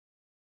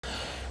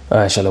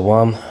Alright,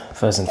 Shalom.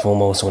 First and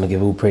foremost, I want to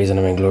give all praise and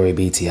honor and glory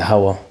be to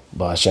Yahweh,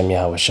 Bahashem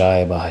Yahweh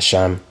Shai,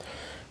 Bahasham,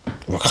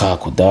 Rakha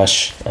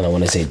Kudash, and I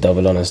want to say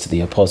double honors to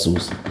the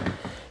apostles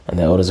and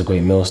the elders of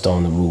Great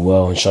Millstone that rule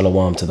well, and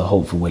Shalom to the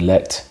hopeful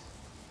elect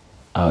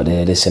out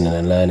there listening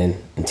and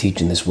learning and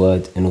teaching this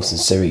word in all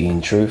sincerity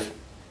and truth,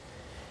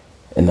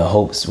 in the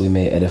hopes we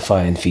may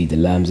edify and feed the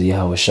lambs of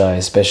Yahweh Shai,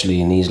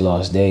 especially in these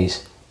last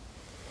days.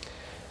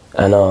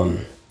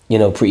 And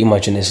pretty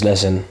much in this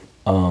lesson,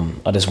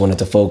 I just wanted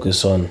to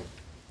focus on,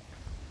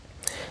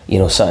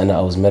 something that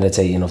I was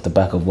meditating off the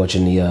back of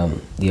watching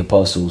the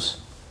apostles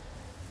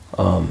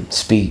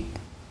speak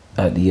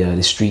at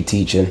the street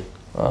teaching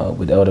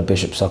with Elder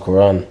Bishop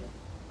Sakaran.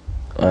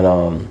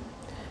 And,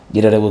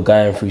 they were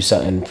going through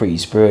something pretty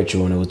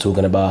spiritual, and they were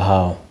talking about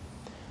how,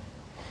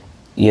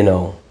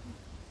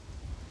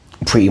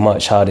 pretty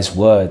much how this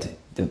word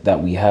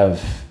that we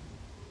have,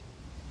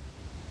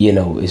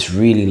 it's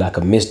really like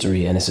a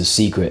mystery and it's a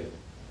secret.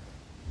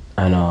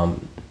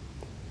 And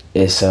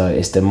it's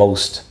the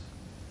most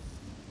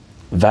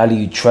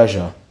valued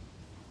treasure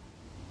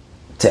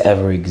to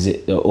ever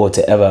exist or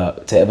to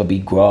ever be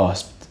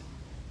grasped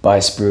by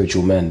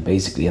spiritual men,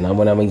 basically. And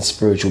when I mean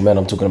spiritual men,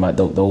 I'm talking about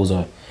those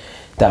that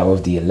are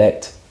of the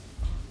elect,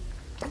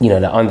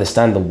 that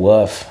understand the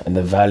worth and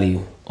the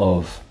value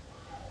of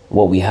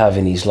what we have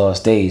in these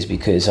last days.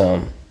 Because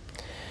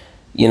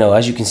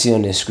as you can see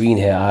on the screen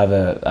here, I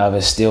have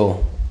a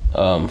still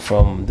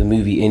from the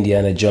movie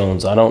Indiana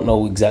Jones. I don't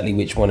know exactly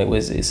which one it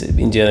was. It's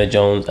Indiana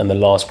Jones and the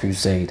Last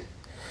Crusade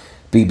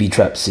booby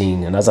trap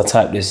scene. And as I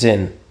typed this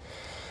in,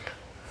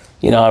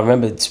 I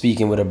remember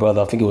speaking with a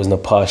brother, I think it was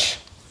Napash,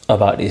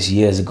 about this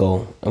years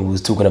ago, and we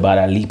was talking about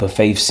that leap of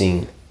faith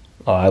scene,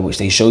 which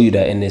they show you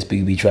that in this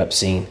booby trap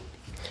scene.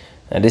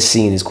 And this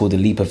scene is called the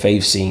leap of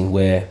faith scene,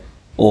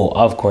 or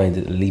I've coined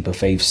it the leap of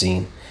faith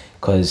scene,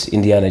 because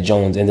Indiana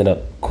Jones ended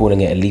up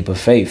calling it a leap of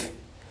faith,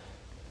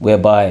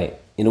 whereby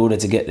in order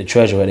to get the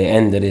treasure at the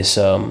end of this,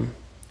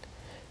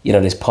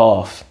 this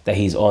path that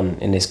he's on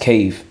in this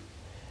cave,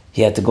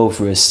 he had to go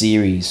through a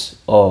series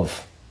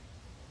of,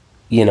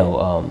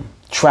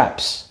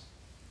 traps,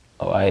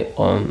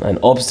 and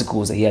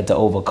obstacles that he had to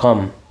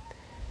overcome,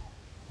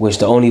 which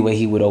the only way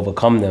he would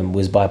overcome them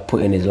was by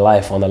putting his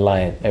life on the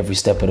line every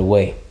step of the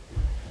way.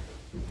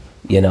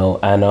 And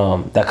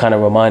that kind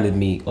of reminded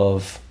me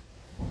of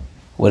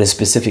what a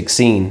specific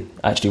scene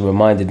actually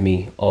reminded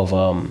me of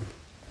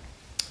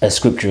a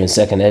scripture in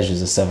 2nd Ezra,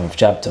 the 7th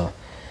chapter,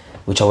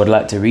 which I would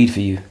like to read for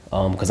you,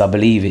 because I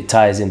believe it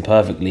ties in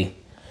perfectly,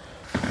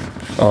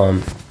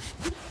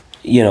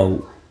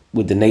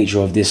 with the nature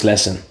of this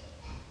lesson,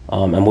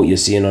 and what you're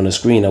seeing on the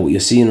screen. Now, what you're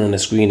seeing on the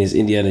screen is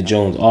Indiana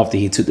Jones after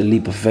he took the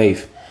leap of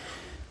faith,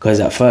 because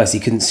at first he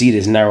couldn't see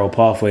this narrow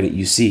pathway that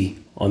you see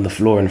on the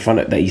floor in front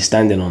of that he's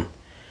standing on.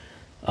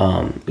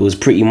 It was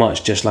pretty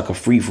much just like a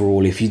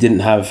free-for-all. If you didn't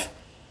have,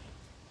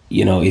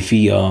 if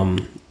he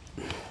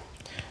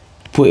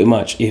pretty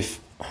much,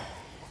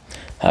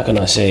 how can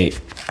I say it?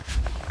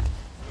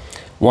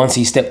 Once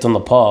he stepped on the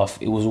path,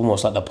 it was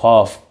almost like the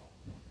path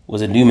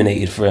was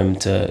illuminated for him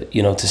to,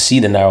 to see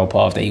the narrow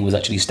path that he was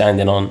actually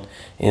standing on,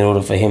 in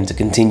order for him to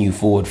continue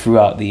forward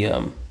throughout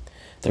the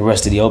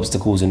rest of the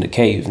obstacles in the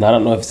cave. Now, I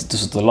don't know if this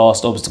was the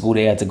last obstacle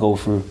they had to go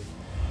through,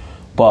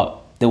 but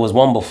there was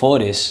one before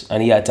this,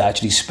 and he had to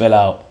actually spell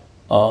out,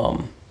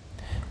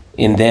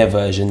 in their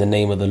version, the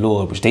name of the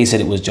Lord, which they said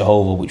it was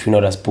Jehovah, which we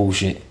know that's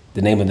bullshit.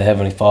 The name of the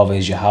Heavenly Father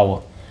is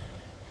Yahweh.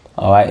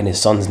 And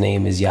his son's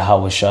name is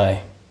Yahweh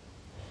Shai.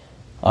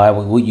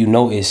 Well, what you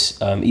notice,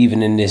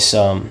 even in this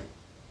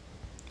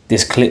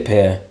this clip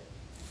here,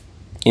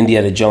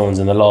 Indiana Jones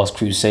and the Last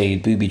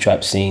Crusade booby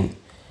trap scene,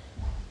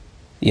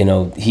 he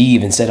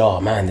even said,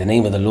 oh man, the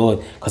name of the Lord,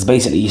 because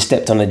basically he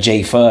stepped on a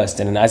J first,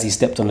 and then as he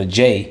stepped on a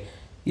J,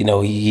 he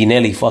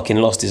nearly fucking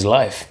lost his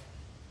life.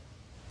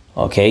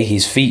 Okay,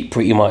 his feet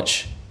pretty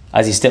much,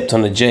 as he stepped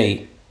on the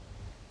J,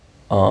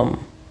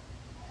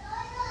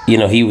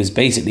 he was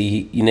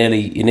basically, he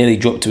nearly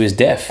dropped to his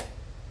death.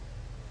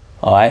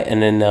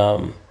 And then,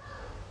 let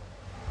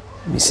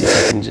me see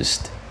if I can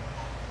just,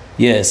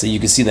 so you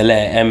can see the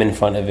letter M in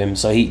front of him.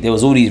 So there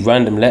was all these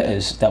random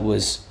letters that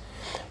was,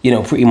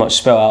 pretty much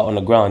spelled out on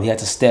the ground. He had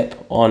to step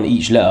on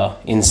each letter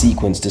in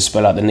sequence to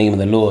spell out the name of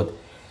the Lord.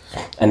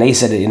 And they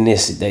said it in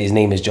this, that his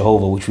name is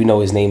Jehovah, which we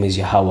know his name is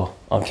Yahweh,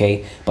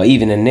 okay? But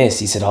even in this,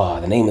 he said,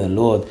 the name of the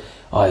Lord,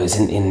 it was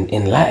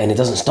in Latin, it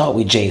doesn't start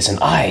with J, it's an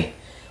I,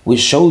 which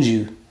shows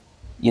you,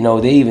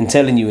 they're even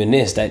telling you in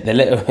this that the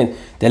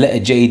letter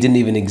J didn't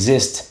even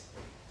exist,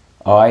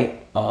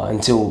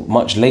 until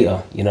much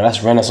later.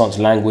 That's Renaissance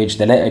language.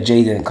 The letter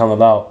J didn't come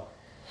about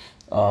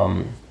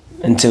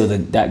until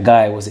that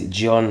guy, was it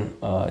John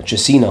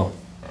Trissino,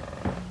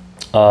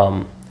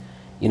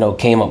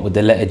 came up with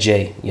the letter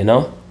J,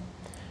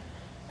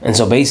 And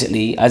so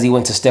basically, as he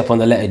went to step on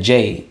the letter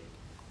J,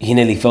 he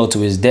nearly fell to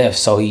his death.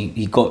 So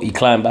he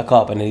climbed back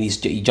up, and then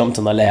he jumped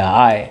on the letter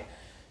I,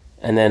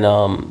 and then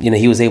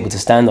he was able to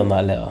stand on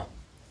that letter.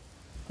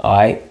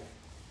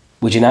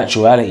 Which in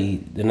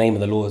actuality, the name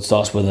of the Lord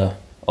starts with a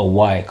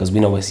Y, because we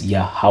know it's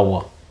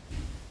Yahweh.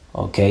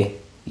 Okay,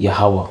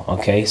 Yahweh.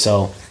 Okay,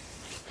 so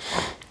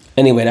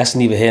anyway, that's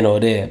neither here nor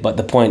there. But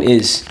the point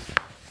is,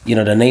 you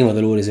know, the name of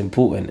the Lord is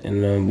important,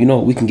 and you know,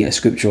 we can get a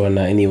scripture on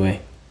that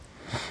anyway,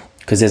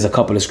 because there's a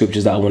couple of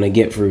scriptures that I want to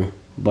get through.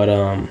 But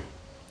I'm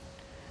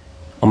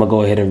gonna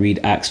go ahead and read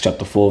Acts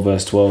chapter 4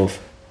 verse 12.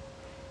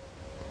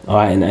 All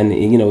right, and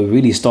you know, it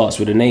really starts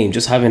with a name.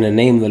 Just having a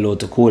name of the Lord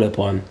to call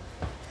upon,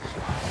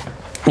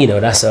 you know,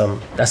 that's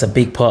a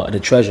big part of the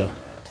treasure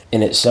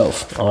in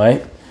itself. All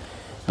right,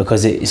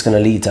 because it's going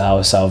to lead to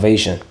our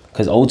salvation.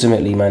 Because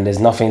ultimately, man, there's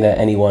nothing that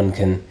anyone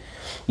can,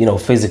 you know,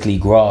 physically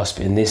grasp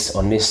on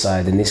this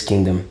side, in this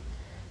kingdom,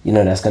 you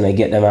know, that's going to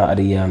get them out of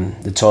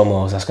the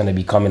turmoils that's going to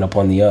be coming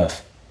upon the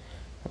earth.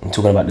 I'm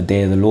talking about the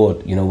day of the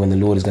Lord, you know, when the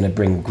Lord is going to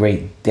bring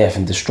great death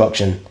and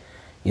destruction,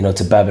 you know,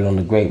 to Babylon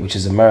the Great, which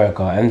is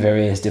America and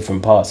various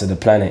different parts of the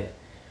planet.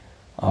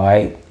 All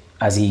right,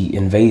 as he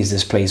invades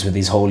this place with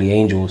his holy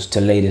angels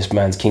to lay this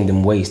man's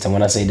kingdom waste. And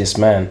when I say this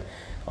man,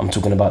 I'm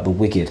talking about the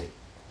wicked,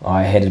 all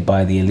right, headed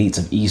by the elites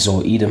of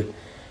Esau, Edom,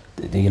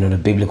 you know, the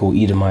biblical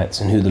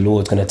Edomites, and who the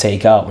Lord's going to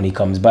take out when he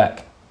comes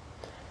back.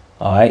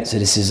 All right, so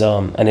this is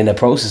and in the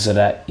process of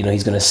that, you know,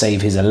 he's going to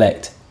save his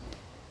elect,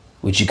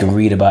 which you can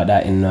read about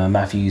that in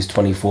Matthew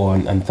 24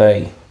 and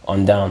 30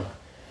 on down.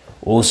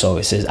 Also,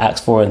 it says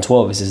Acts 4 and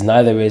 12. It says,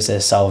 neither is there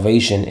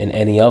salvation in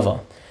any other,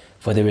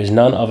 for there is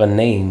none other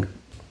name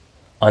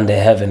under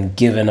heaven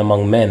given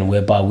among men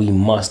whereby we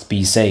must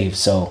be saved.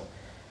 So,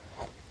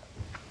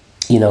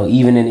 you know,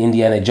 even in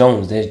Indiana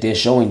Jones, they're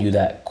showing you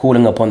that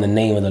calling upon the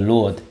name of the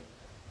Lord,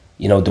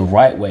 you know, the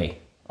right way.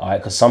 All right,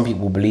 because some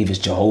people believe it's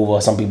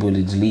Jehovah, some people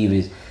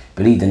believe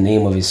the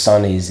name of his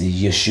son is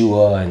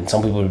Yeshua, and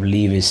some people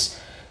believe it's,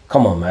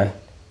 come on, man.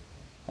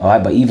 All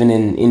right, but even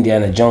in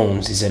Indiana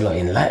Jones, he said, look,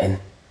 in Latin,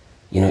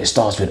 you know, it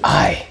starts with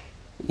I,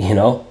 you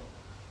know.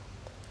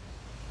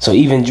 So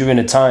even during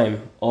the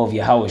time of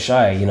Yahweh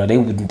Shai, you know, they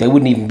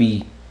wouldn't even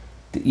be,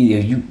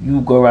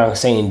 you go around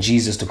saying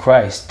Jesus to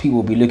Christ, people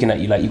will be looking at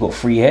you like you got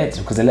 3 heads,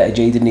 because the letter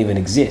J didn't even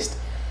exist.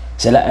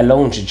 So that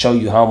alone should show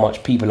you how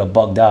much people are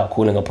bugged out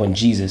calling upon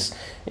Jesus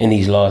in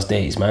these last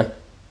days, man.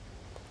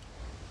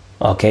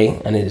 Okay,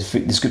 and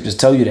the scriptures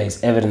tell you that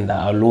it's evident that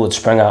our Lord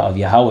sprang out of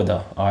Yahweh,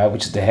 all right,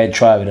 which is the head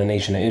tribe of the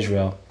nation of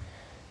Israel.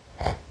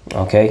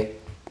 Okay,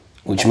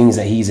 which means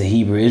that he's a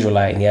Hebrew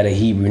Israelite and he had a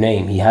Hebrew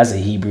name. He has a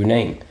Hebrew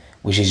name,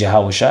 which is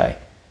Yahweh Shai.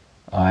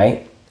 All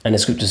right, and the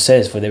scripture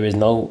says, for there is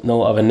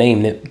no other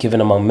name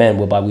given among men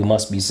whereby we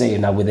must be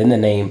saved. Now, within the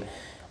name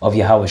of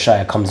Yahweh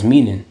Shai comes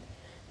meaning.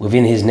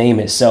 Within his name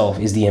itself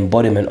is the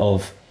embodiment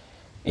of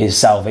his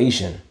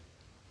salvation.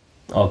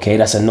 Okay,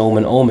 that's a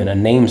nomen omen, a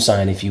name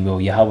sign, if you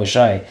will. Yahweh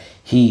Shai,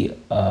 he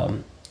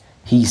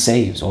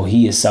saves, or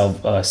he is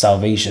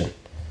salvation.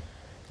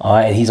 All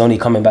right, and he's only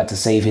coming back to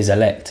save his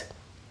elect.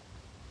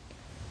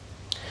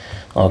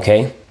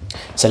 Okay,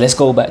 so let's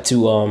go back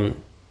to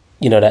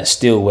you know, that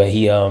still where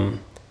he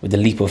with the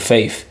leap of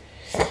faith.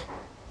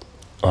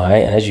 All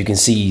right, and as you can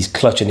see, he's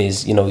clutching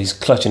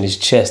his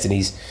chest, and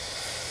he's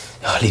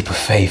leap of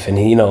faith. And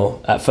you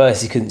know, at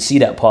first he couldn't see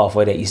that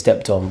pathway that he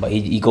stepped on, but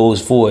he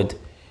goes forward.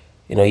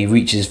 You know, he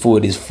reaches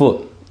forward his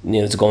foot,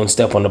 you know, to go and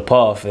step on the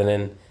path, and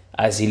then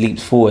as he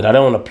leaps forward, I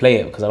don't want to play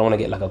it because I don't want to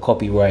get like a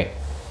copyright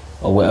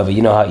or whatever.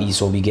 You know how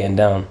Esau be getting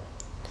down.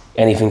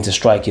 Anything to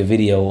strike your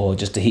video or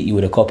just to hit you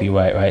with a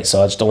copyright, right?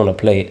 So I just don't want to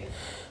play it.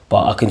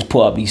 But I can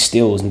put up these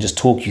stills and just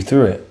talk you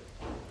through it.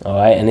 All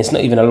right, and it's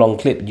not even a long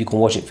clip. You can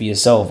watch it for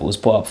yourself. It was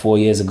put up 4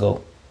 years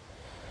ago.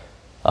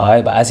 All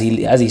right, but as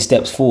he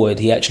steps forward,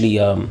 he actually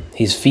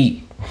his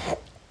feet,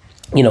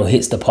 you know,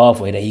 hits the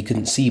pathway that he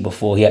couldn't see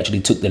before he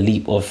actually took the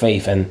leap of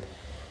faith. And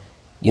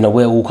you know,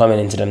 we're all coming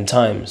into them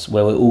times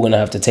where we're all gonna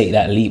have to take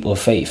that leap of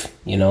faith.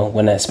 You know,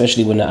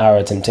 especially when the hour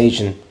of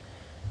temptation,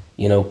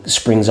 you know,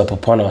 springs up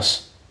upon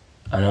us,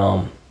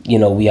 and you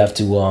know, we have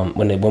to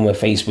when we're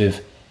faced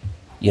with,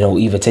 you know,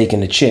 either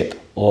taking the chip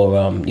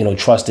or you know,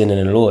 trusting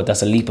in the Lord.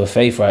 That's a leap of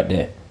faith right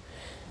there.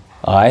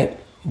 All right.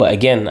 But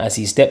again, as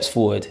he steps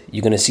forward,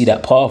 you're going to see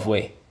that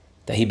pathway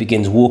that he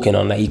begins walking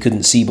on that he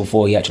couldn't see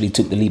before he actually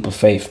took the leap of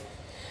faith.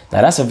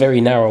 Now, that's a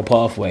very narrow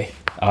pathway.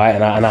 All right.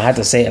 And I had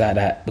to say it like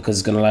that because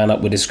it's going to line up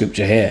with the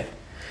scripture here.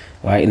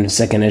 All right. In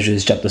 2nd Ezra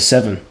chapter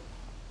 7.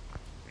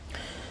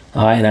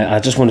 All right. And I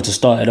just wanted to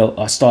start it off.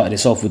 I started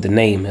this off with the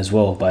name as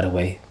well, by the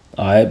way.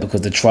 All right.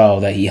 Because the trial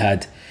that he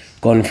had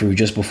gone through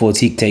just before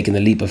taking the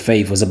leap of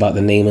faith was about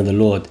the name of the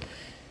Lord.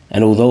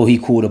 And although he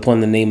called upon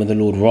the name of the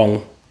Lord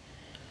wrong,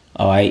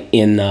 all right,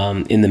 in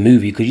the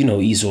movie, because you know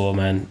Esau,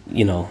 man,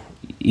 you know,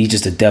 he's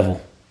just a devil.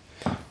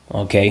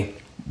 Okay,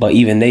 but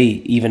even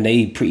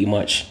they pretty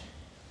much,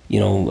 you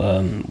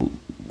know,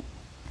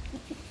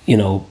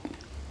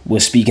 were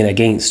speaking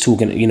against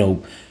talking, you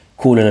know,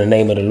 calling the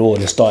name of the Lord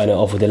and starting it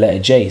off with the letter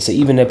J. So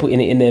even they're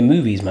putting it in their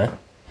movies, man.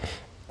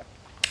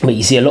 But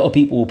you see, a lot of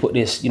people will put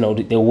this, you know,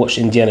 they'll watch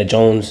Indiana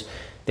Jones,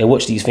 they'll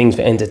watch these things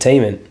for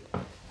entertainment,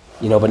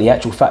 you know, but the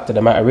actual fact of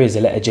the matter is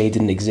the letter J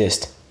didn't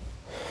exist.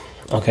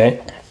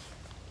 Okay.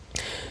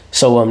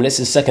 So this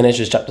is 2nd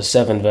Ezra chapter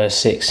 7 verse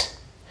 6.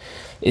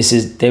 It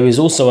says, there is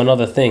also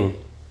another thing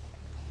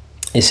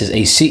It says,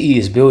 a city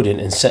is builded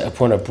and set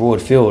upon a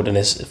broad field, and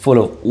it's full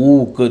of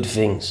all good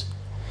things.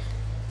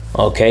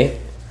 Okay?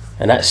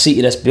 And that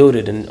city that's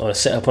builded and or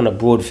set upon a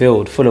broad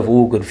field, full of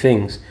all good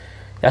things,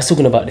 that's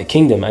talking about the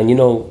kingdom. And you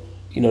know,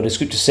 the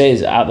scripture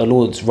says, at the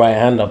Lord's right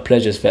hand are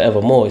pleasures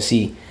forevermore.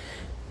 See,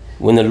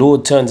 when the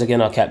Lord turns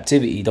again our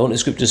captivity, don't the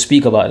scriptures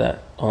speak about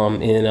that?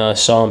 In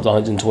Psalms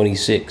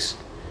 126.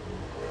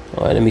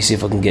 All right, let me see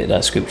if I can get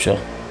that scripture.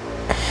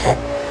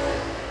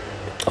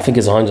 I think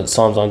it's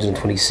Psalms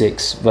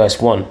 126, verse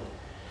 1.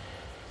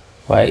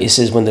 Right, it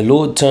says, when the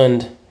Lord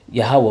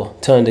Yahweh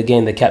turned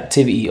again the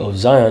captivity of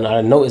Zion.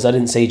 I noticed I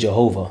didn't say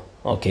Jehovah,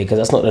 okay, because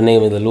that's not the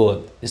name of the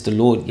Lord. It's the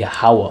Lord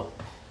Yahweh.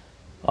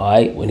 All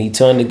right, when he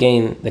turned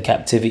again the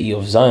captivity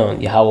of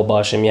Zion, Yahweh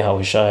Ba'ashem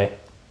Yahweh Shai,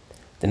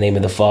 the name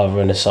of the Father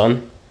and the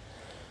Son,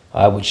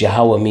 all right, which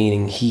Yahweh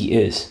meaning he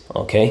is,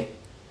 okay.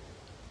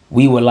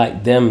 We were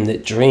like them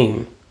that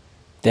dream.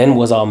 Then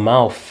was our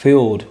mouth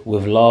filled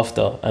with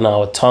laughter and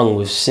our tongue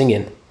with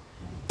singing.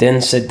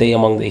 Then said they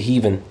among the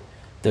heathen,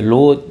 the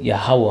Lord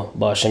Yahweh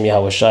Ba'ashem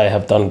Yahweh Shai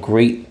have done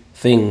great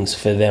things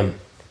for them.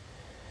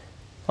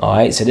 All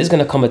right, so there's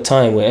going to come a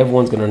time where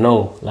everyone's going to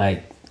know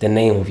like the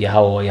name of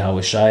Yahweh or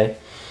Yahweh Shai,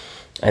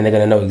 and they're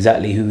going to know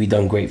exactly who he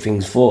done great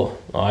things for.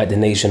 All right, the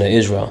nation of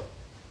Israel.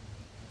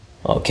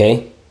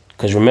 Okay,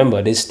 because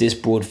remember, this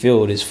broad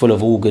field is full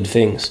of all good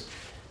things,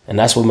 and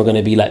that's when we're going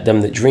to be like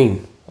them that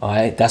dream. All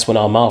right, that's when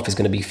our mouth is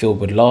going to be filled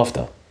with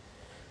laughter.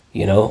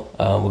 You know,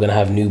 we're going to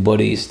have new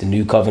bodies, the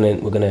new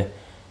covenant. We're going to,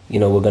 you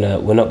know,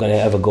 we're not going to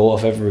ever go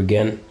off ever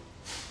again.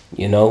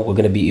 You know, we're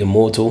going to be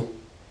immortal.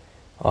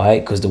 All right,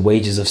 because the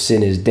wages of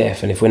sin is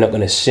death. And if we're not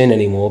going to sin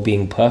anymore,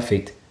 being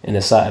perfect in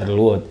the sight of the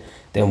Lord,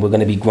 then we're going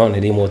to be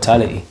granted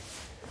immortality.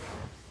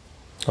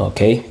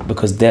 Okay,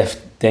 because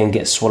death then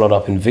gets swallowed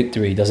up in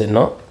victory, does it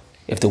not?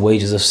 If the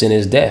wages of sin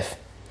is death.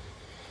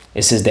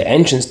 It says the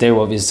entrance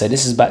thereof is, so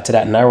this is back to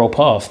that narrow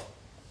path.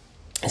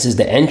 It says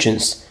the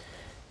entrance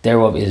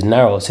thereof is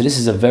narrow. So this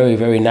is a very,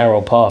 very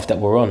narrow path that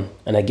we're on.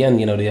 And again,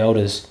 you know, the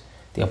elders,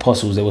 the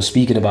apostles, they were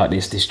speaking about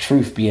this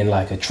truth being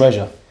like a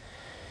treasure,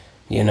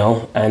 you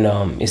know,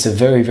 and it's a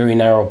very, very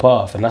narrow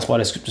path. And that's why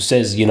the scripture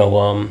says, you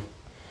know,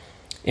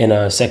 in 2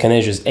 Ezra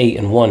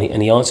 8:1,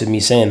 and he answered me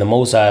saying, the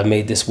Most High have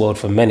made this world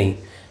for many,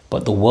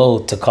 but the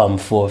world to come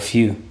for a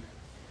few.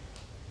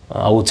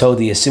 I will tell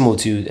thee a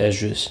similitude,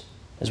 Esdras,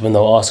 as when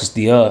thou askest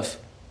the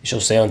earth, it shall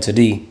say unto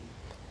thee,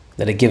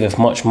 that it giveth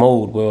much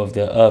mold whereof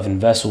the earthen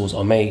vessels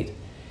are made,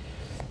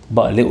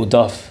 but a little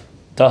dust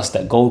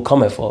that gold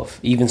cometh of.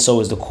 Even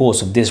so is the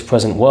course of this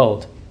present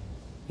world.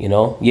 You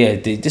know, yeah,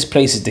 this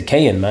place is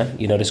decaying, man.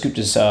 You know, the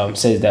scriptures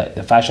says that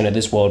the fashion of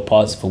this world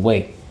passeth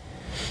away.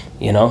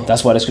 You know,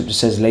 that's why the scripture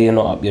says, lay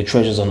not up your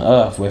treasures on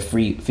earth, where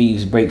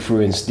thieves break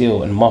through and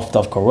steal, and moth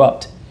doth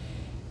corrupt.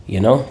 You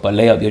know, but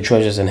lay up your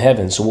treasures in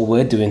heaven. So what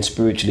we're doing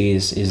spiritually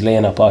is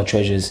laying up our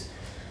treasures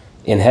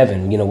in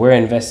heaven. You know, we're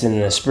investing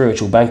in a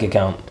spiritual bank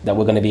account that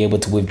we're going to be able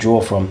to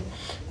withdraw from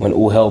when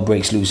all hell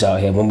breaks loose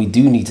out here, when we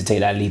do need to take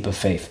that leap of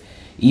faith,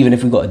 even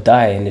if we got to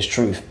die in this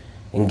truth.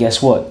 And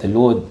guess what? The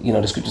Lord, you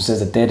know, the scripture says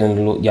the dead and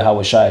the Lord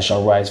Yahweh Shai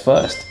shall rise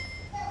first.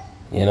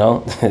 You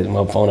know,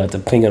 my phone had to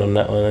ping it on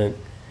that one.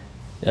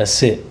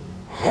 That's it.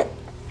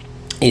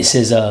 It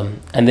says,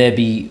 and there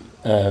be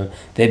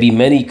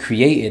many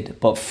created,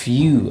 but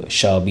few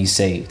shall be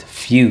saved.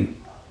 Few.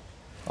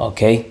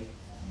 Okay.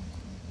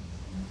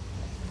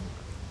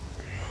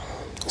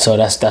 So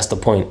that's the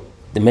point.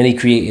 The many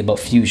created, but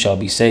few shall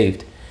be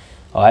saved.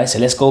 All right. So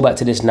let's go back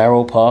to this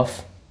narrow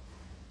path.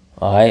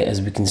 All right.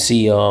 As we can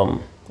see,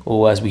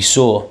 or as we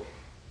saw,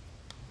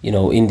 you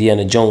know,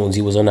 Indiana Jones,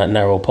 he was on that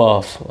narrow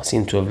path. I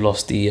seem to have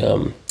lost the.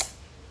 Let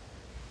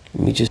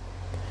me just.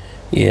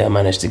 Yeah, I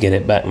managed to get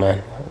it back,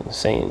 man.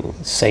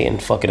 Satan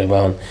fucking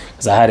around,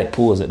 because I had it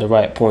paused at the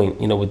right point,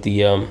 you know, with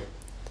the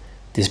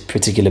this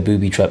particular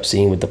booby trap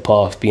scene with the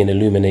path being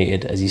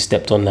illuminated as he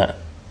stepped on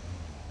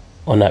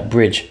that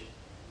bridge.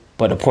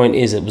 But the point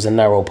is, it was a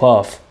narrow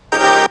path.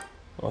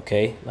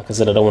 Okay, like I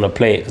said, I don't want to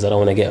play it because I don't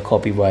want to get a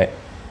copyright.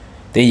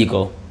 There you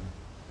go.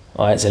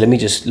 All right, so let me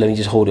just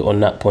hold it on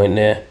that point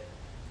there.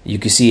 You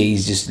can see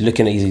he's just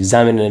looking at, he's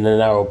examining the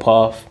narrow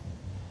path.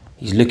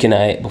 He's looking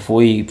at it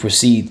before he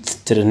proceeds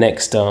to the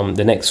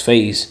next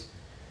phase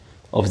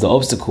of the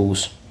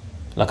obstacles.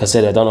 Like I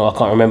said, I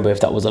can't remember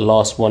if that was the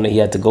last one that he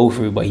had to go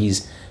through, but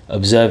he's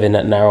observing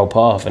that narrow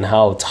path and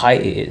how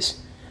tight it is.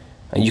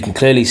 And you can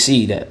clearly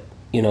see that,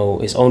 you know,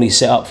 it's only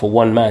set up for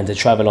one man to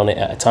travel on it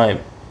at a time.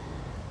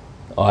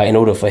 All right, in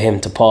order for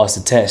him to pass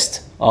the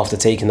test after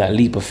taking that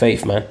leap of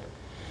faith, man.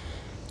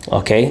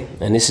 Okay,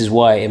 and this is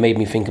why it made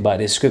me think about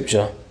this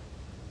scripture.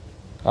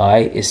 All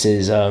right, it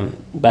says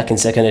back in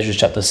 2 Ezra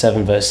chapter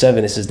 7 verse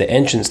 7, it says the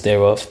entrance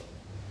thereof,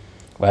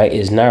 right,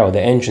 is narrow.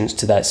 The entrance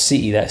to that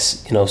city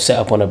that's, you know, set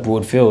up on a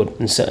broad field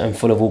and set and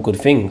full of all good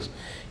things.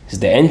 Is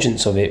the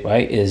entrance of it,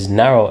 right, is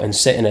narrow and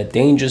set in a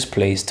dangerous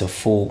place to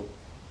fall.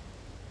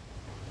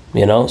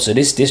 You know, so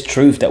this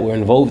truth that we're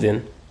involved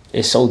in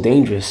is so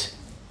dangerous.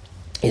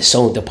 It's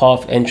so, the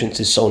path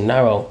entrance is so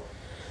narrow,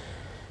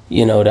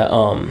 you know, that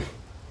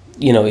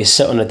you know, is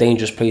set on a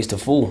dangerous place to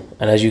fall.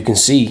 And as you can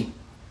see,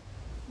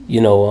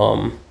 you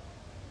know,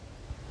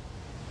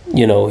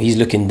 he's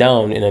looking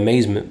down in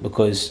amazement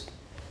because,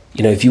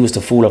 you know, if you was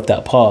to fall off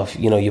that path,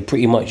 you know,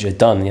 you're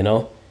done, you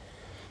know.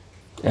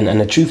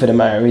 And the truth of the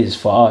matter is,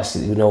 for us,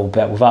 you know,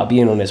 without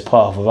being on this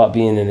path, without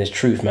being in this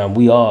truth, man,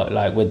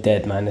 we're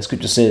dead, man. The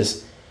scripture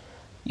says,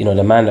 you know,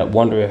 the man that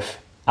wandereth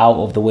out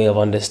of the way of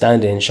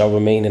understanding shall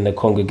remain in the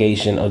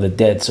congregation of the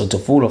dead. So to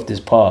fall off this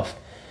path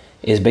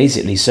is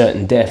basically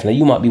certain death. Now,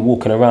 you might be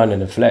walking around in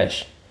the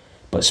flesh,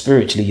 but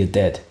spiritually you're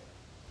dead.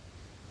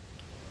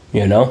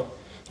 You know?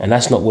 And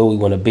that's not where we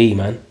want to be,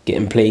 man.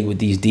 Getting plagued with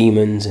these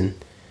demons and,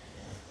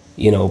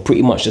 you know,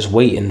 pretty much just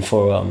waiting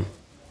for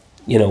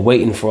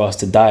us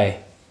to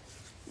die.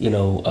 You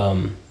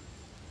know,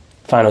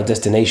 final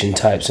destination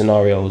type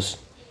scenarios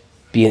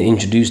being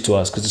introduced to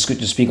us, because the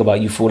scriptures speak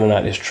about you falling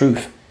out this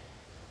truth.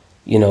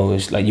 You know,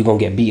 it's like you're going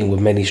to get beaten with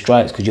many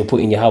stripes because you're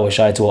putting Yahweh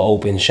Shai to an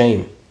open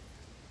shame.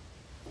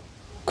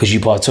 Because you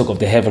partook of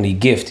the heavenly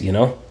gift, you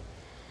know.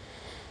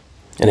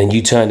 And then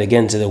you turned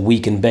again to the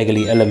weak and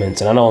beggarly elements.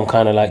 And I know I'm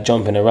kind of like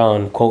jumping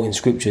around quoting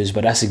scriptures,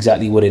 but that's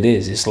exactly what it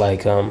is. It's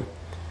like,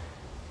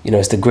 you know,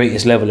 it's the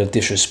greatest level of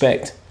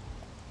disrespect.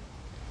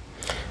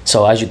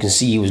 So as you can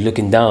see, he was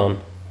looking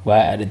down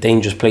right at a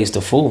dangerous place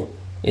to fall.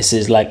 It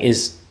says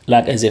it's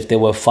like as if there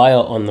were fire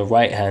on the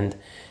right hand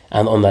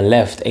and on the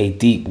left a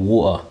deep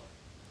water.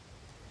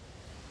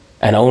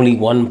 And only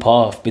one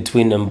path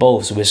between them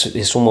both. So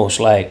it's almost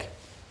like,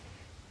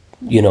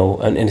 you know,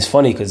 and it's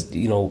funny because,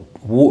 you know,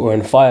 water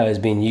and fire is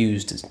being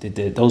used.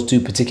 Those two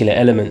particular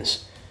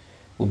elements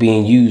were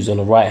being used on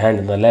the right hand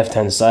and the left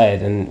hand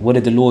side. And what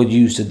did the Lord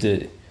use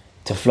to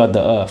flood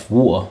the earth?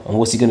 Water. And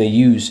what's he going to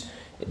use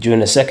during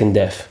the second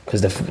death?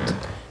 Because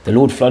the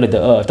Lord flooded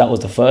the earth. That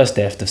was the first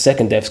death. The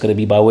second death is going to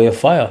be by way of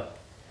fire.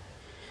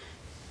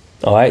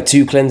 All right,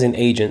 two cleansing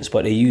agents,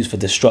 but they're used for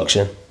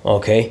destruction.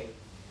 Okay.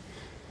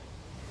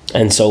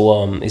 And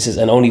so it says,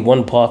 and only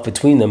one path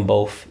between them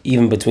both,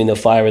 even between the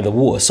fire and the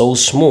water, so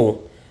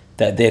small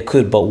that there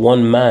could but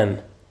one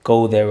man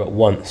go there at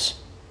once.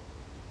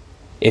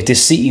 If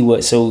this city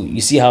were, so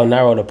you see how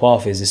narrow the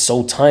path is, it's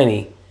so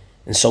tiny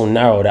and so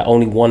narrow that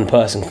only one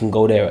person can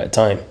go there at a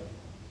time.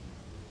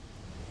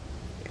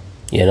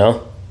 You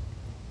know?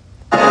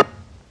 Let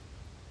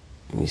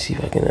me see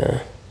if I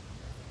can,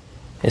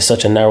 it's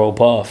such a narrow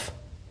path.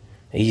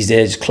 He's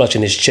there just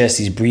clutching his chest,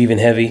 he's breathing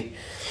heavy,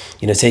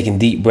 you know, taking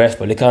deep breath,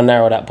 but look how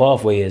narrow that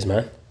pathway is,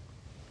 man.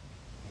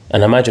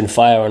 And imagine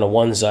fire on the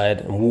one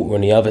side and water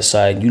on the other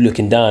side, you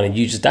looking down and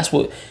you just, that's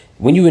what,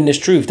 when you're in this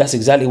truth, that's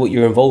exactly what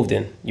you're involved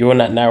in. You're on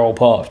that narrow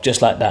path,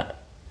 just like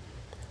that,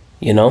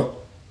 you know?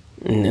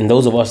 And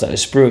those of us that are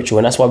spiritual,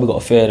 and that's why we got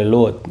to fear the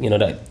Lord, you know,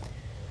 that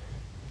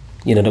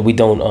we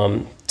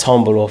don't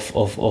tumble off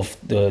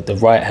the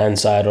right-hand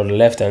side or the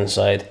left-hand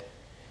side.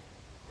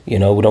 You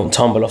know, we don't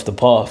tumble off the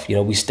path. You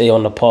know, we stay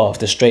on the path,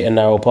 the straight and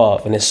narrow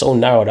path. And it's so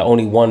narrow that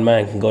only one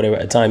man can go there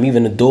at a time.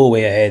 Even the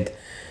doorway ahead,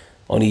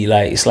 only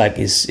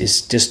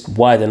it's just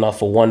wide enough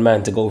for one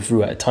man to go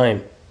through at a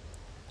time,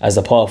 as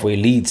the pathway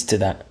leads to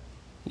that,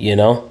 you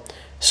know.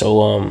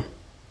 So,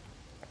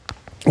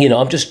 you know,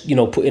 I'm just, you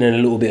know, putting in a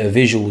little bit of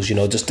visuals, you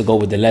know, just to go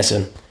with the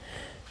lesson,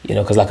 you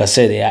know, because like I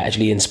said, it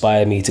actually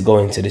inspired me to go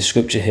into this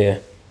scripture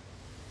here.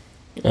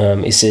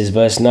 It says,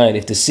 verse 9,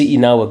 if the city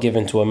now were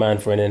given to a man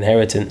for an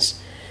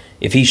inheritance,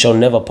 if he shall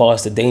never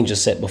pass the danger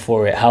set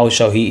before it, how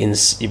shall he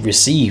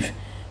receive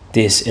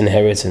this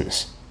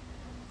inheritance?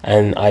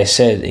 And I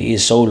said, it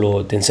is so,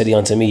 Lord. Then said he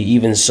unto me,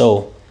 even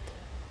so,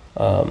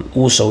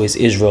 also is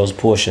Israel's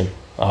portion.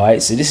 All right,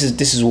 so this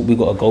is what we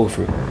got to go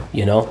through,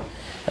 you know.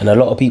 And a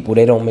lot of people,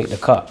 they don't make the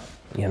cut,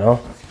 you know.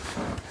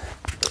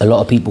 A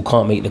lot of people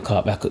can't make the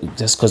cut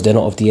just because they're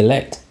not of the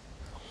elect.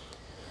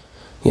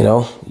 You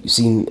know, you've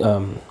seen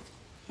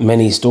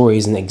many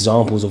stories and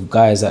examples of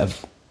guys that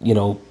have, you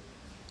know,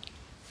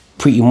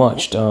 pretty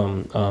much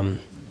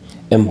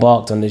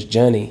embarked on this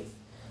journey,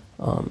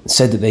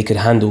 said that they could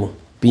handle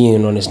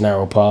being on this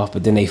narrow path,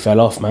 but then they fell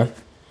off, man.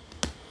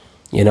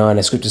 You know, and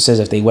the scripture says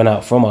if they went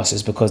out from us,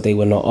 it's because they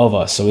were not of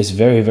us. So it's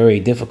very, very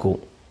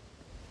difficult.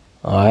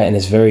 All right, and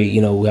it's very,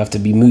 you know, we have to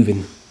be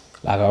moving.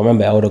 Like I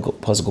remember Elder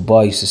Apostle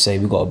Gabar used to say,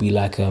 we got to be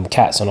like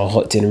cats on a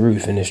hot tin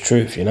roof in this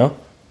truth, you know.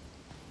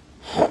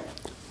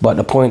 But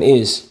the point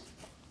is,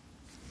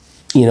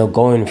 you know,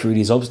 going through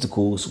these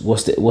obstacles,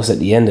 what's at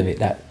the end of it?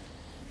 That,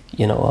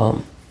 you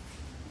know,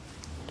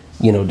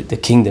 the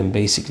kingdom,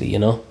 basically, you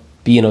know,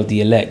 being of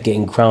the elect,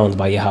 getting crowned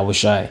by Yahweh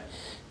Shai.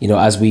 You know,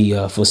 as we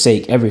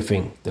forsake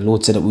everything, the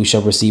Lord said that we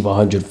shall receive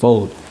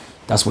 100-fold.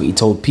 That's what he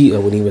told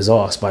Peter when he was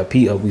asked by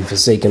Peter, we've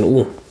forsaken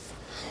all.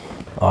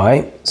 All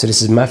right. So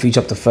this is Matthew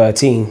chapter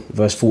 13,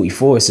 verse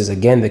 44. It says,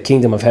 again, the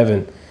kingdom of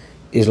heaven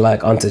is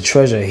like unto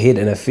treasure hid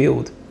in a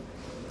field.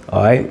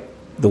 All right.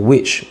 The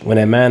which, when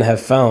a man have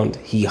found,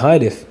 he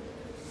hideth.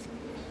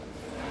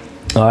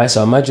 All right.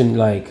 So imagine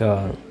like,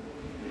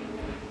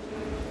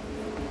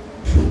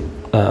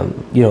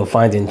 you know,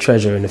 finding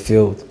treasure in the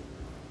field,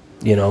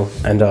 you know,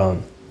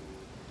 and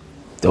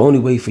The only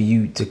way for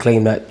you to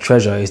claim that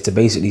treasure is to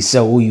basically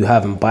sell all you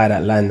have and buy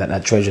that land that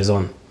that treasure's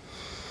on.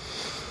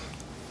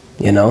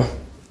 You know?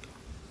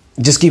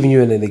 Just giving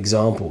you an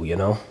example, you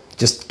know?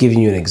 Just giving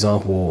you an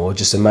example, or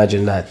just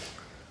imagine that,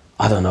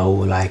 I don't know,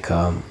 like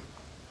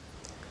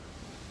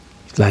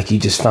you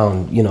just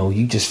found, you know,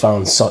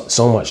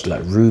 so much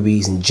like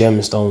rubies and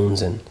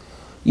gemstones and,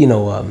 I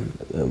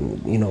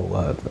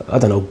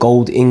don't know,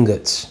 gold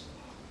ingots,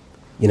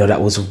 you know,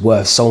 that was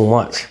worth so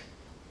much,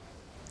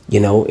 you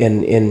know,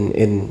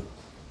 in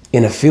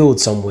a field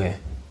somewhere.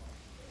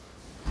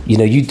 You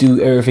know, you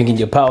do everything in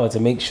your power to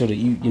make sure that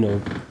you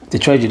know, the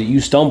treasure that you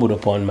stumbled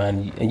upon,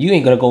 man. And you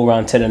ain't gonna go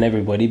around telling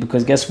everybody,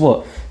 because guess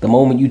what? The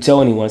moment you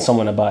tell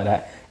someone about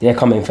that, they're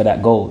coming for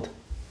that gold.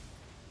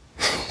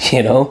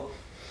 You know?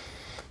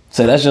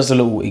 So that's just a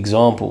little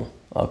example,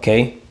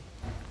 okay?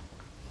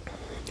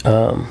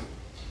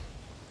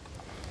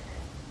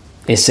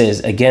 It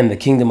says, again, the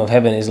kingdom of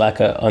heaven is like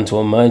unto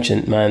a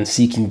merchant man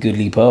seeking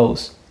goodly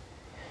pearls.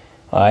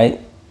 All right?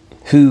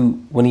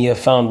 Who, when he had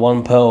found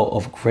one pearl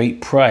of great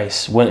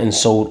price, went and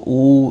sold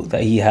all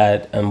that he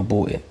had and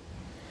bought it.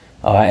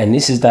 All right, and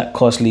this is that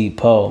costly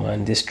pearl,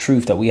 man. This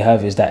truth that we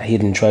have is that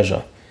hidden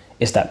treasure.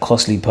 It's that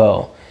costly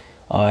pearl.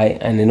 All right,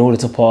 and in order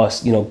to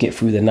pass, you know, get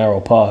through the narrow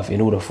path,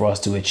 in order for us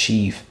to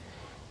achieve,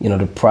 you know,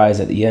 the prize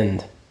at the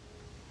end,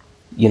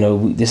 you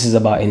know, this is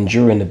about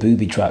enduring the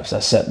booby traps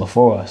that's set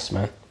before us,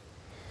 man.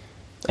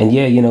 And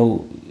yeah, you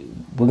know,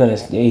 we're gonna,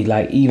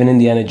 like, even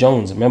Indiana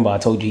Jones, remember I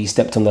told you he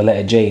stepped on the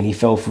letter J and he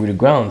fell through the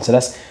ground. So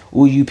that's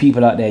all you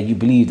people out there, you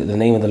believe that the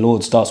name of the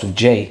Lord starts with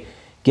J.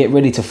 Get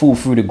ready to fall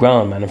through the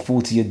ground, man, and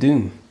fall to your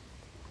doom.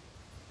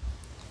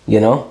 You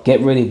know,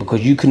 get ready,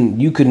 because you couldn't,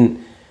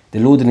 the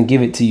Lord didn't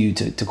give it to you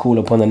to call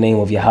upon the name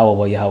of Yahweh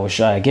or Yahweh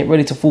Shai. Get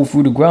ready to fall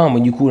through the ground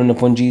when you're calling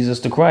upon Jesus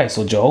the Christ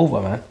or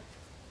Jehovah, man.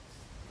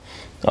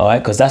 All right,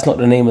 because that's not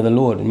the name of the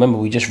Lord. Remember,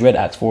 we just read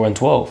Acts 4 and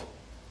 12,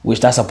 which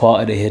that's a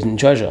part of the hidden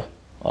treasure.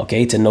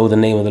 Okay, to know the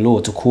name of the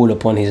Lord, to call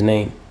upon his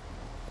name.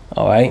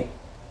 All right.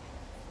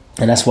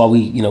 And that's why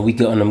we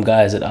get on them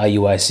guys at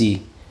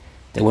IUIC.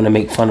 They want to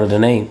make fun of the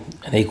name,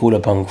 and they call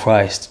upon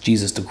Christ,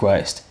 Jesus the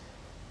Christ.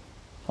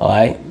 All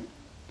right.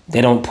 They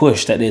don't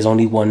push that there's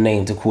only one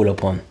name to call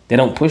upon. They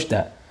don't push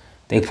that.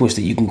 They push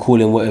that you can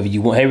call in whatever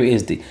you want. Here it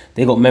is.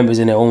 They got members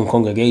in their own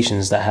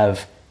congregations that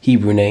have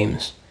Hebrew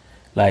names,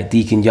 like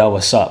Deacon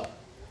Yahweh Sup.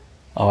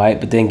 All right.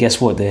 But then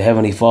guess what? The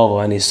Heavenly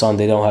Father and his Son,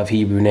 they don't have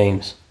Hebrew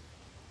names.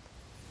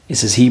 It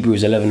says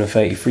Hebrews 11 and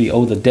 33,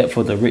 oh, the depth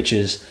of the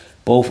riches,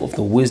 both of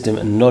the wisdom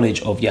and knowledge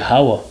of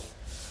Yahweh.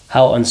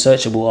 How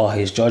unsearchable are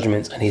his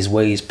judgments and his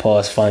ways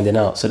past finding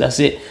out. So that's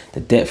it. The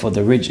depth of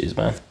the riches,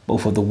 man.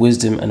 Both of the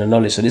wisdom and the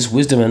knowledge. So this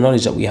wisdom and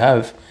knowledge that we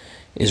have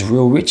is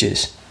real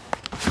riches.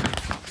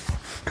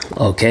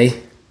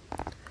 Okay.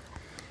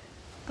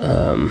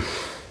 Let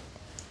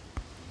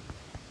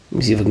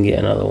me see if I can get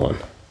another one.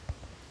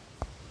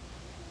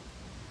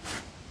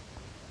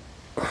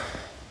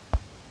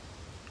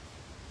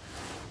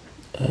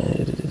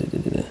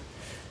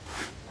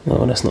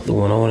 No, that's not the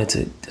one I wanted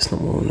to. That's not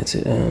what I wanted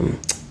to.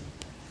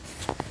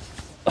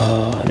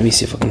 Let me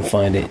see if I can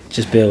find it.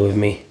 Just bear with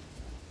me.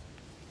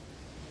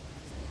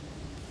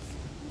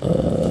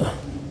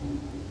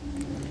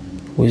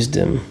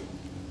 Wisdom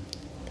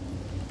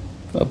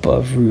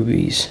above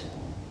rubies.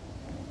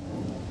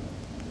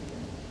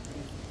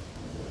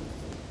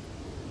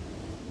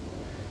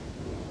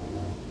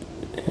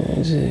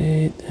 Is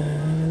it?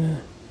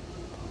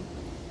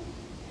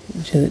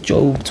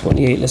 Job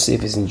 28. Let's see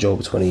if it's in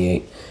Job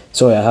 28.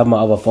 Sorry, I have my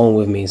other phone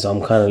with me, so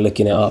I'm kind of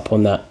looking it up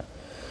on that.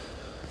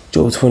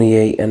 Job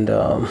 28 and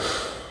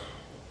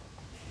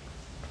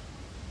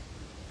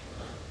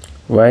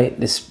right.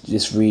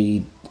 Let's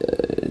read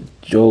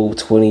Job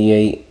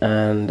 28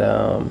 and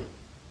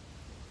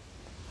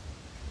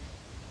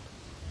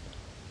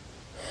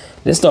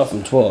let's start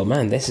from 12.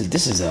 Man, this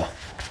is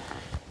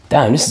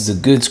a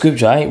good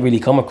scripture. I ain't really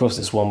come across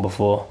this one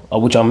before,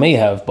 which I may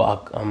have,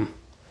 but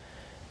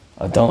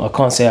I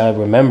can't say I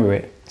remember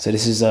it. So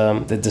this is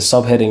the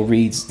subheading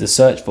reads, the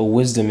search for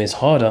wisdom is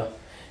harder.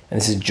 And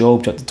this is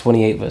Job chapter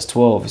 28 verse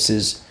 12. It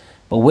says,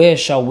 but where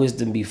shall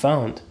wisdom be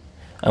found?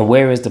 And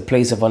where is the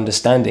place of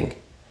understanding?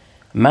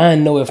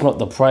 Man knoweth not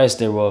the price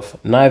thereof,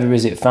 neither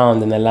is it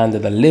found in the land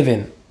of the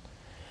living.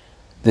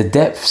 The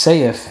depth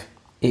saith,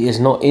 it is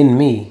not in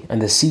me,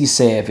 and the sea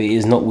saith, it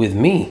is not with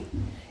me.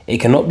 It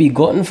cannot be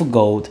gotten for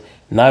gold,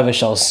 neither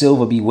shall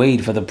silver be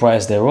weighed for the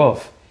price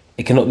thereof.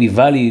 It cannot be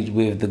valued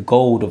with the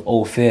gold of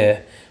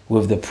Ophir,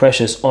 with the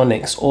precious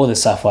onyx or the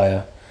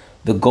sapphire.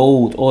 The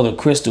gold or the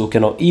crystal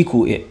cannot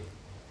equal it,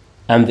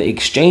 and the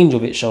exchange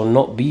of it shall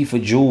not be for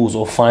jewels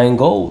or fine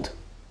gold.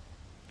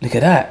 Look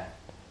at that.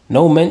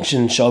 No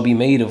mention shall be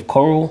made of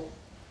coral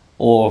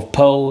or of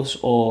pearls,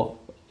 or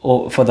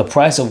for the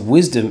price of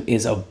wisdom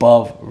is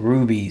above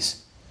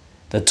rubies.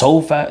 The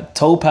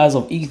topaz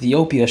of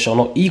Ethiopia shall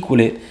not equal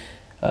it,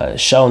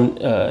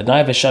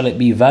 neither shall it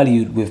be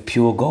valued with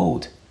pure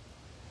gold.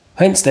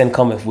 Hence then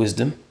cometh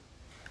wisdom,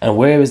 and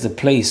where is the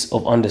place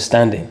of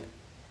understanding?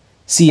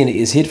 Seeing it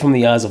is hid from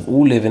the eyes of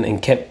all living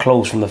and kept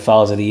close from the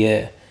fowls of the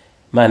air.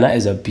 Man, that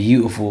is a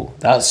beautiful,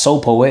 that's so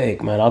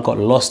poetic, man. I got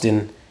lost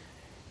in,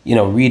 you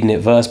know, reading it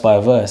verse by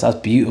verse. That's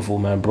beautiful,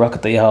 man.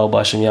 Barakatah Yahweh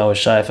B'Shem Yahweh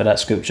Shai for that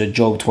scripture,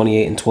 Job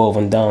 28 and 12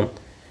 and down.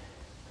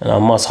 And I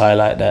must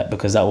highlight that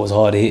because that was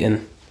hard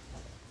hitting.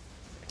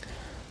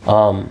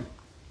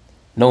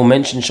 No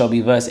mention shall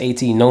be, verse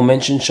 18, no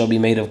mention shall be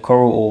made of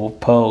coral or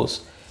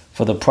pearls,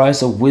 for the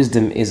price of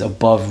wisdom is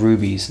above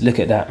rubies. Look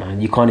at that,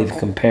 man. You can't even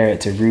compare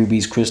it to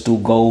rubies, crystal,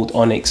 gold,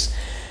 onyx.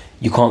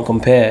 You can't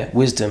compare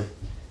wisdom,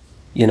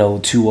 you know,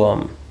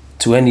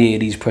 to any of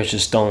these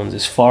precious stones.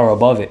 It's far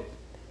above it.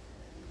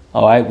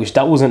 All right, which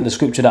that wasn't the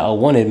scripture that I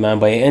wanted, man,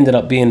 but it ended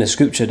up being the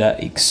scripture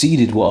that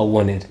exceeded what I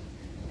wanted,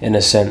 in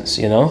a sense,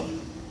 you know.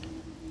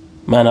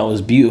 Man, that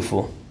was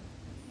beautiful.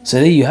 So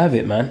there you have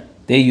it, man.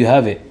 There you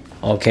have it.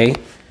 Okay,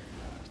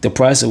 the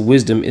price of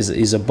wisdom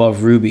is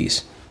above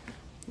rubies.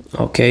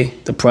 Okay,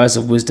 the price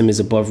of wisdom is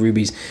above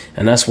rubies,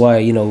 and that's why,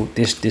 you know,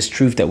 this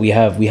truth that we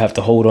have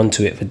to hold on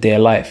to it for dear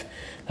life.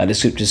 Like the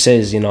scripture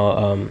says, you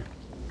know,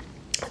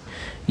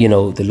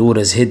 the Lord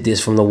has hid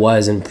this from the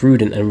wise and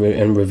prudent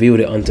and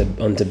revealed it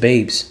unto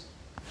babes.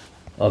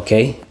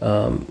 Okay,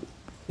 let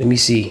me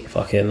see if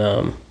I can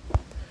let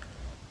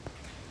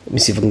me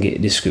see if I can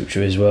get this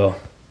scripture as well.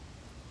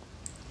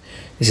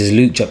 This is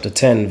Luke chapter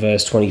 10,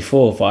 verse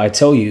 24. For I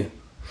tell you,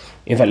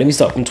 in fact, let me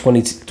start from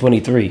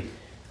 23.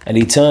 And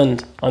he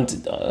turned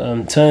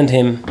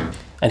him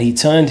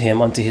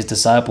unto his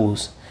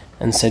disciples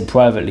and said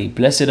privately,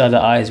 Blessed are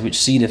the eyes which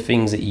see the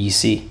things that ye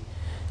see.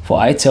 For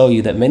I tell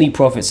you that many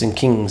prophets and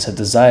kings have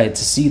desired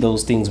to see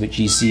those things which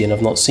ye see and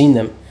have not seen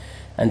them,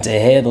 and to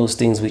hear those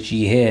things which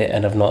ye hear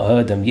and have not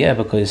heard them. Yeah,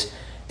 because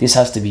this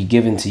has to be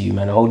given to you,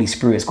 man. The Holy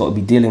Spirit's got to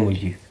be dealing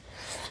with you.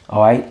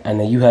 All right, and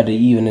then you had it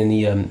even in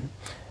the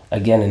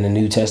again in the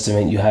New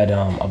Testament. You had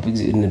I think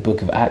in the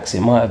book of Acts,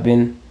 it might have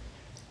been,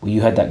 where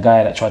you had that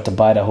guy that tried to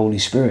buy the Holy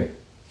Spirit.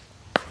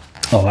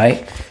 All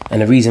right,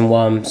 and the reason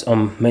why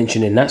I'm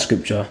mentioning that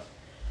scripture,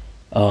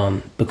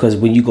 because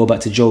when you go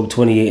back to Job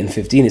 28 and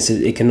 15, it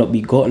says, it cannot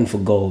be gotten for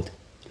gold,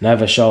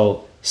 neither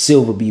shall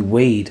silver be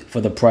weighed for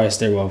the price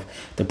thereof.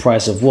 The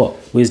price of what?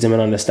 Wisdom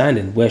and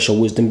understanding. Where shall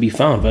wisdom be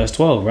found? Verse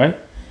 12, right?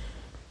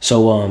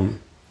 So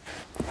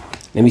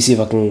let me see if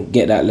I can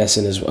get that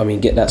lesson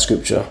get that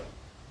scripture.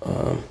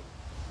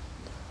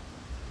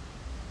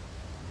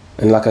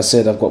 And like I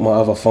said, I've got my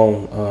other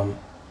phone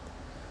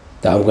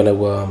that I'm gonna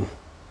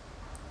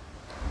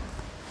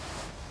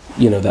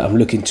that I'm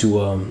looking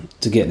to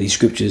get these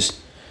scriptures,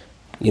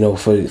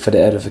 for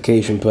the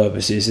edification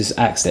purposes. It's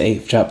Acts the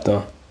 8th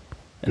chapter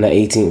and the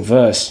 18th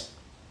verse.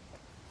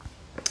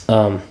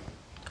 Let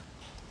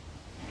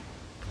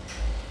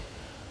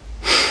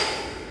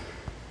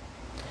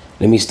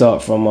me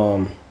start from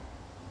I'm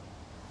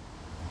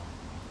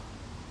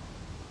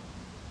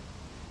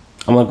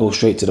gonna go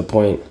straight to the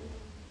point.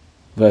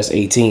 Verse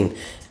 18.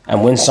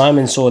 And when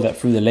Simon saw that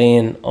through the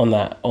laying on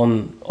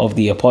of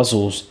the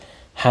apostles'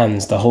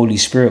 hands the Holy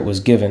Spirit was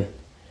given,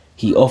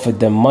 he offered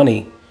them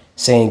money,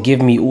 saying,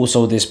 Give me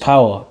also this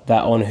power,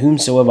 that on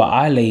whomsoever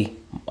I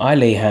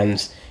lay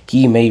hands,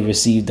 he may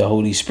receive the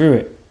Holy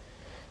Spirit.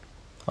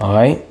 All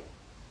right.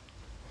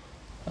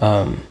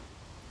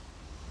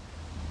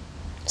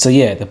 So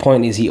yeah, the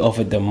point is he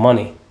offered them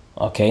money.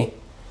 Okay.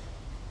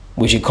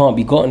 Which it can't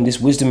be gotten.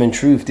 This wisdom and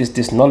truth,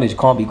 this knowledge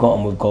can't be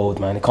gotten with gold,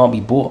 man. It can't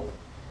be bought.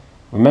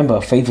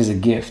 Remember, faith is a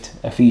gift.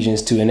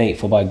 Ephesians 2 and 8.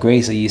 For by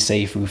grace are ye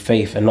saved through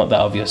faith, and not that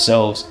of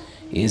yourselves.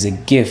 It is a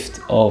gift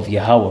of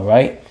Yahweh,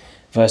 right?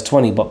 Verse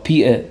 20. But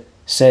Peter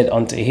said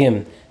unto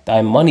him,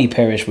 Thy money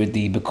perish with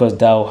thee, because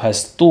thou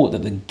hast thought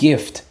that the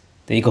gift,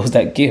 there goes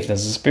that gift,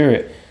 as the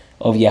Spirit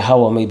of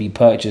Yahweh may be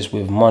purchased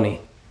with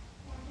money.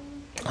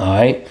 All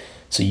right.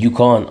 So you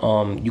can't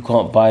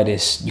buy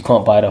this. You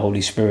can't buy the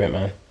Holy Spirit,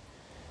 man.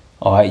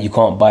 All right. You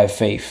can't buy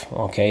faith.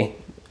 Okay.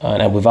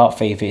 And without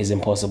faith, it is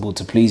impossible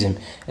to please him,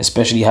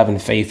 especially having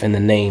faith in the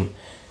name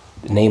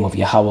of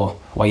Yahweh,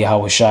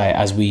 Yahweh Shai,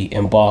 as we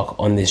embark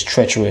on this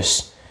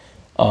treacherous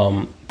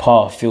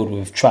path filled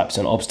with traps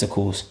and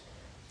obstacles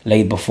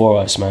laid before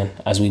us, man,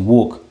 as we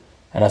walk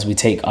and as we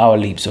take our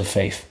leaps of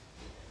faith.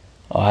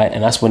 All right.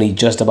 And that's when he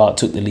just about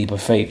took the leap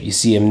of faith. You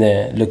see him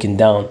there looking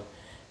down,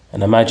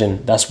 and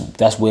imagine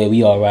that's where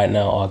we are right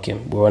now,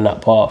 Arkim. We're on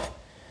that path,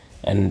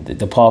 and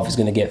the path is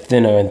going to get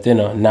thinner and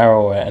thinner,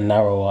 narrower and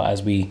narrower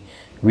as we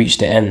reach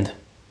the end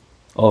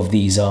of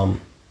these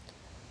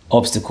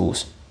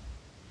obstacles,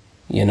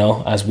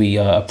 as we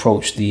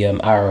approach the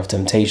hour of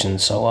temptation.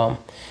 So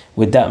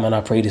with that, man, I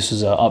pray this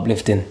was an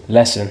uplifting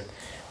lesson,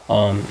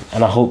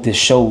 and I hope this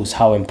shows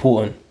how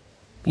important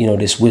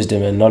this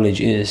wisdom and knowledge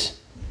is,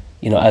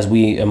 as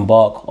we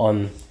embark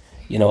on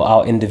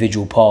our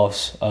individual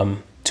paths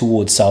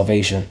towards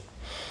salvation.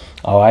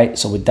 All right,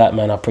 so with that,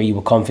 man, I pray you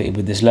were comforted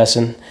with this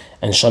lesson,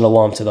 and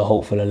shalom to the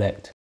hopeful elect.